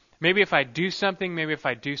 Maybe if I do something, maybe if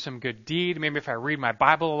I do some good deed, maybe if I read my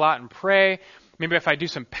Bible a lot and pray, maybe if I do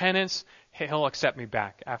some penance, He'll accept me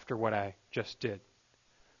back after what I just did.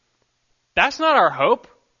 That's not our hope.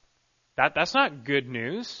 That's not good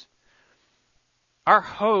news. Our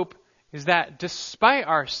hope is that despite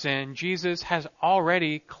our sin, Jesus has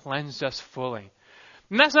already cleansed us fully.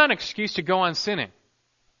 And that's not an excuse to go on sinning.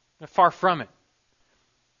 Far from it.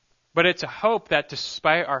 But it's a hope that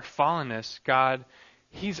despite our fallenness, God,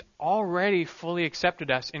 He's already fully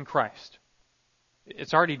accepted us in Christ.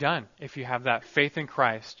 It's already done. If you have that faith in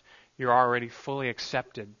Christ, you're already fully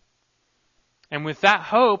accepted. And with that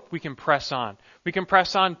hope, we can press on. We can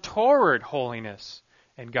press on toward holiness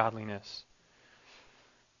and godliness.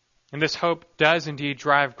 And this hope does indeed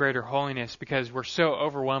drive greater holiness because we're so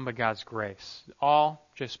overwhelmed by God's grace, all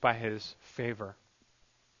just by His favor.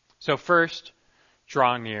 So first,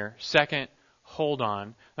 draw near. Second, hold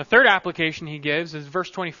on. The third application he gives is verse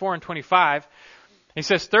 24 and 25. He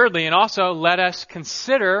says, thirdly, and also let us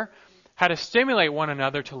consider how to stimulate one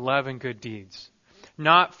another to love and good deeds,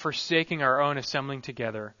 not forsaking our own assembling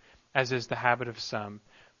together, as is the habit of some,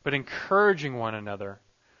 but encouraging one another,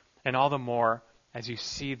 and all the more as you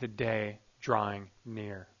see the day drawing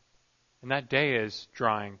near. And that day is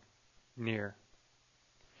drawing near.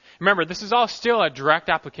 Remember, this is all still a direct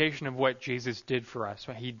application of what Jesus did for us.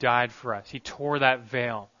 He died for us. He tore that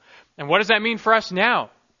veil. And what does that mean for us now?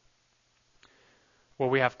 Well,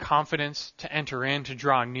 we have confidence to enter in, to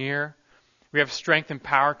draw near. We have strength and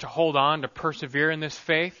power to hold on, to persevere in this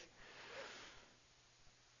faith.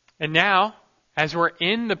 And now, as we're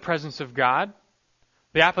in the presence of God,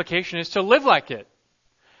 the application is to live like it.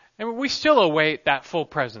 And we still await that full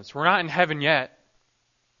presence. We're not in heaven yet.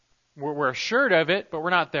 We're assured of it, but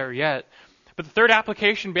we're not there yet. But the third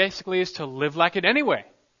application basically is to live like it anyway.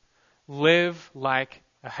 Live like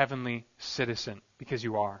a heavenly citizen, because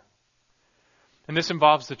you are. And this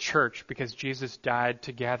involves the church, because Jesus died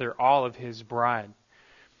to gather all of His bride.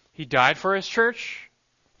 He died for His church.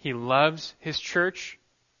 He loves His church.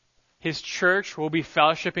 His church will be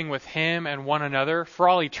fellowshipping with Him and one another for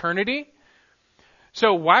all eternity.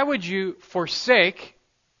 So why would you forsake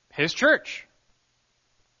His church?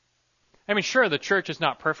 I mean, sure, the church is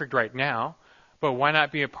not perfect right now, but why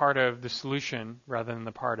not be a part of the solution rather than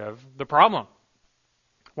the part of the problem?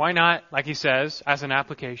 Why not, like he says, as an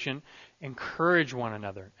application, encourage one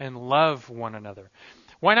another and love one another?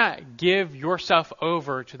 Why not give yourself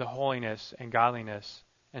over to the holiness and godliness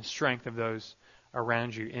and strength of those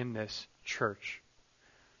around you in this church?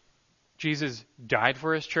 Jesus died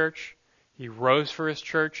for His church. He rose for His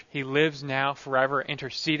church. He lives now forever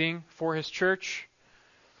interceding for His church.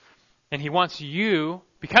 And He wants you,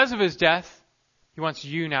 because of His death, He wants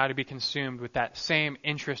you now to be consumed with that same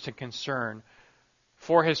interest and concern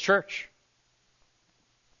for His church.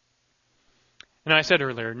 And I said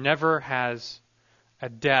earlier, never has a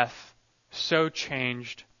death so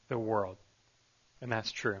changed the world. And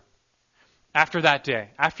that's true. After that day,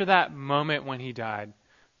 after that moment when He died,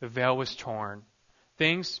 the veil was torn.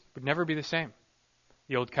 Things would never be the same.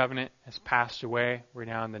 The old covenant has passed away. We're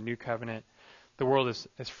now in the new covenant. The world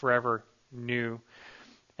is forever new.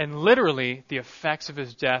 And literally, the effects of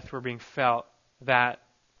His death were being felt that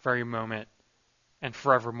very moment and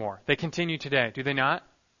forevermore. They continue today, do they not?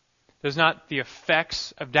 Does not the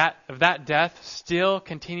effects of that death still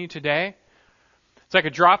continue today? It's like a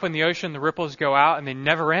drop in the ocean, the ripples go out, and they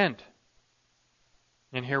never end.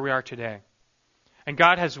 And here we are today. And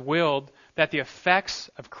God has willed that the effects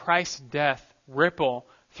of Christ's death ripple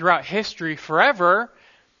throughout history forever.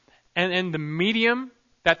 And the medium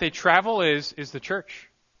that they travel is the church.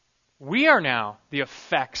 We are now the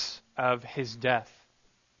effects of His death.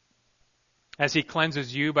 As He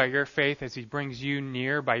cleanses you by your faith, as He brings you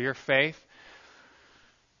near by your faith,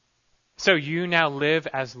 so you now live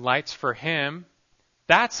as lights for Him.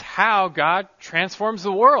 That's how God transforms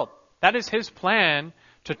the world. That is His plan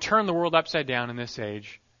to turn the world upside down in this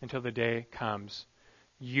age until the day comes,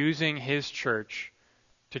 using His church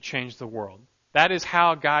to change the world. That is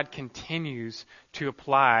how God continues to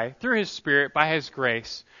apply, through His Spirit, by His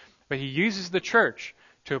grace, but He uses the church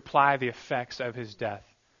to apply the effects of His death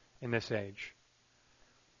in this age.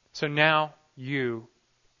 So now you,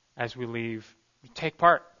 as we leave, take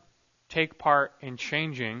part. Take part in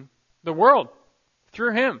changing the world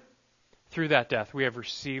through Him. Through that death. We have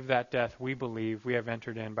received that death. We believe we have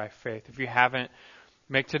entered in by faith. If you haven't,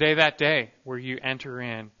 make today that day where you enter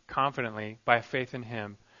in confidently by faith in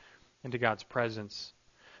Him into God's presence.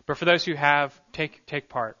 But for those who have, take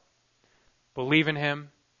part. Believe in Him.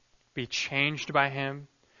 Be changed by Him.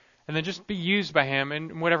 And then just be used by Him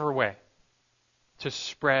in whatever way to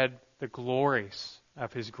spread the glories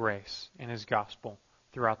of His grace and His gospel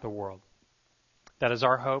throughout the world. That is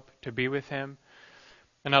our hope, to be with Him.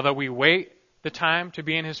 And although we wait the time to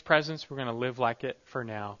be in His presence, we're going to live like it for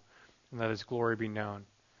now and let His glory be known.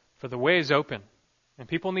 For the way is open, and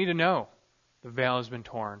people need to know the veil has been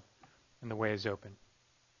torn and the way is open.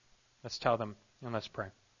 Let's tell them and let's pray.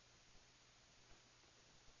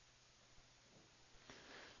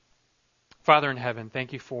 Father in heaven,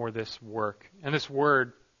 thank you for this work and this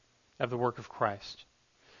word of the work of Christ,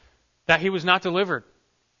 that he was not delivered.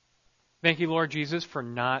 Thank you, Lord Jesus, for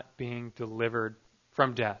not being delivered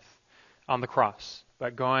from death on the cross,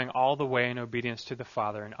 but going all the way in obedience to the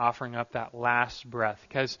Father and offering up that last breath.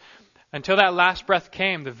 Because until that last breath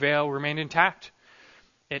came, the veil remained intact.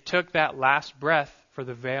 It took that last breath for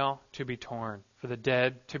the veil to be torn, for the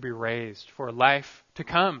dead to be raised, for life to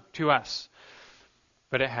come to us.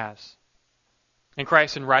 But it has. And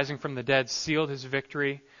Christ, in rising from the dead, sealed his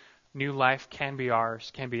victory. New life can be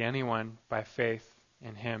ours, can be anyone by faith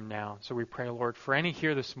in him now. So we pray, Lord, for any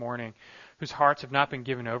here this morning whose hearts have not been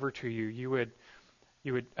given over to you, you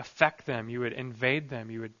would affect them, you would invade them,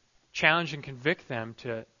 you would challenge and convict them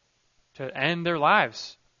to end their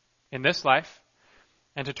lives in this life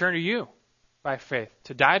and to turn to you by faith,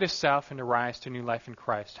 to die to self and to rise to new life in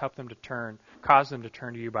Christ. Help them to turn, cause them to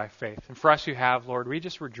turn to you by faith. And for us who have, Lord, we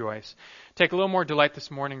just rejoice. Take a little more delight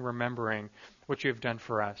this morning remembering what you have done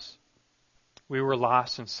for us. We were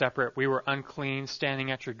lost and separate. We were unclean,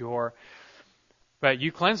 standing at your door. But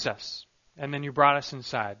you cleansed us, and then you brought us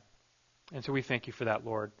inside. And so we thank you for that,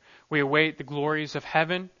 Lord. We await the glories of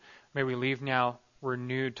heaven. May we leave now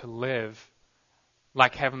renewed to live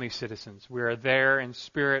like heavenly citizens. We are there in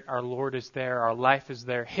spirit. Our Lord is there. Our life is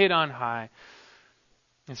there, hid on high.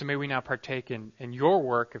 And so may we now partake in your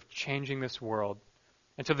work of changing this world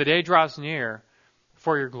until the day draws near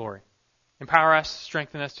for your glory. Empower us,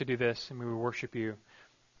 strengthen us to do this, and we will worship you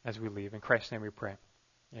as we leave. In Christ's name we pray.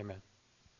 Amen.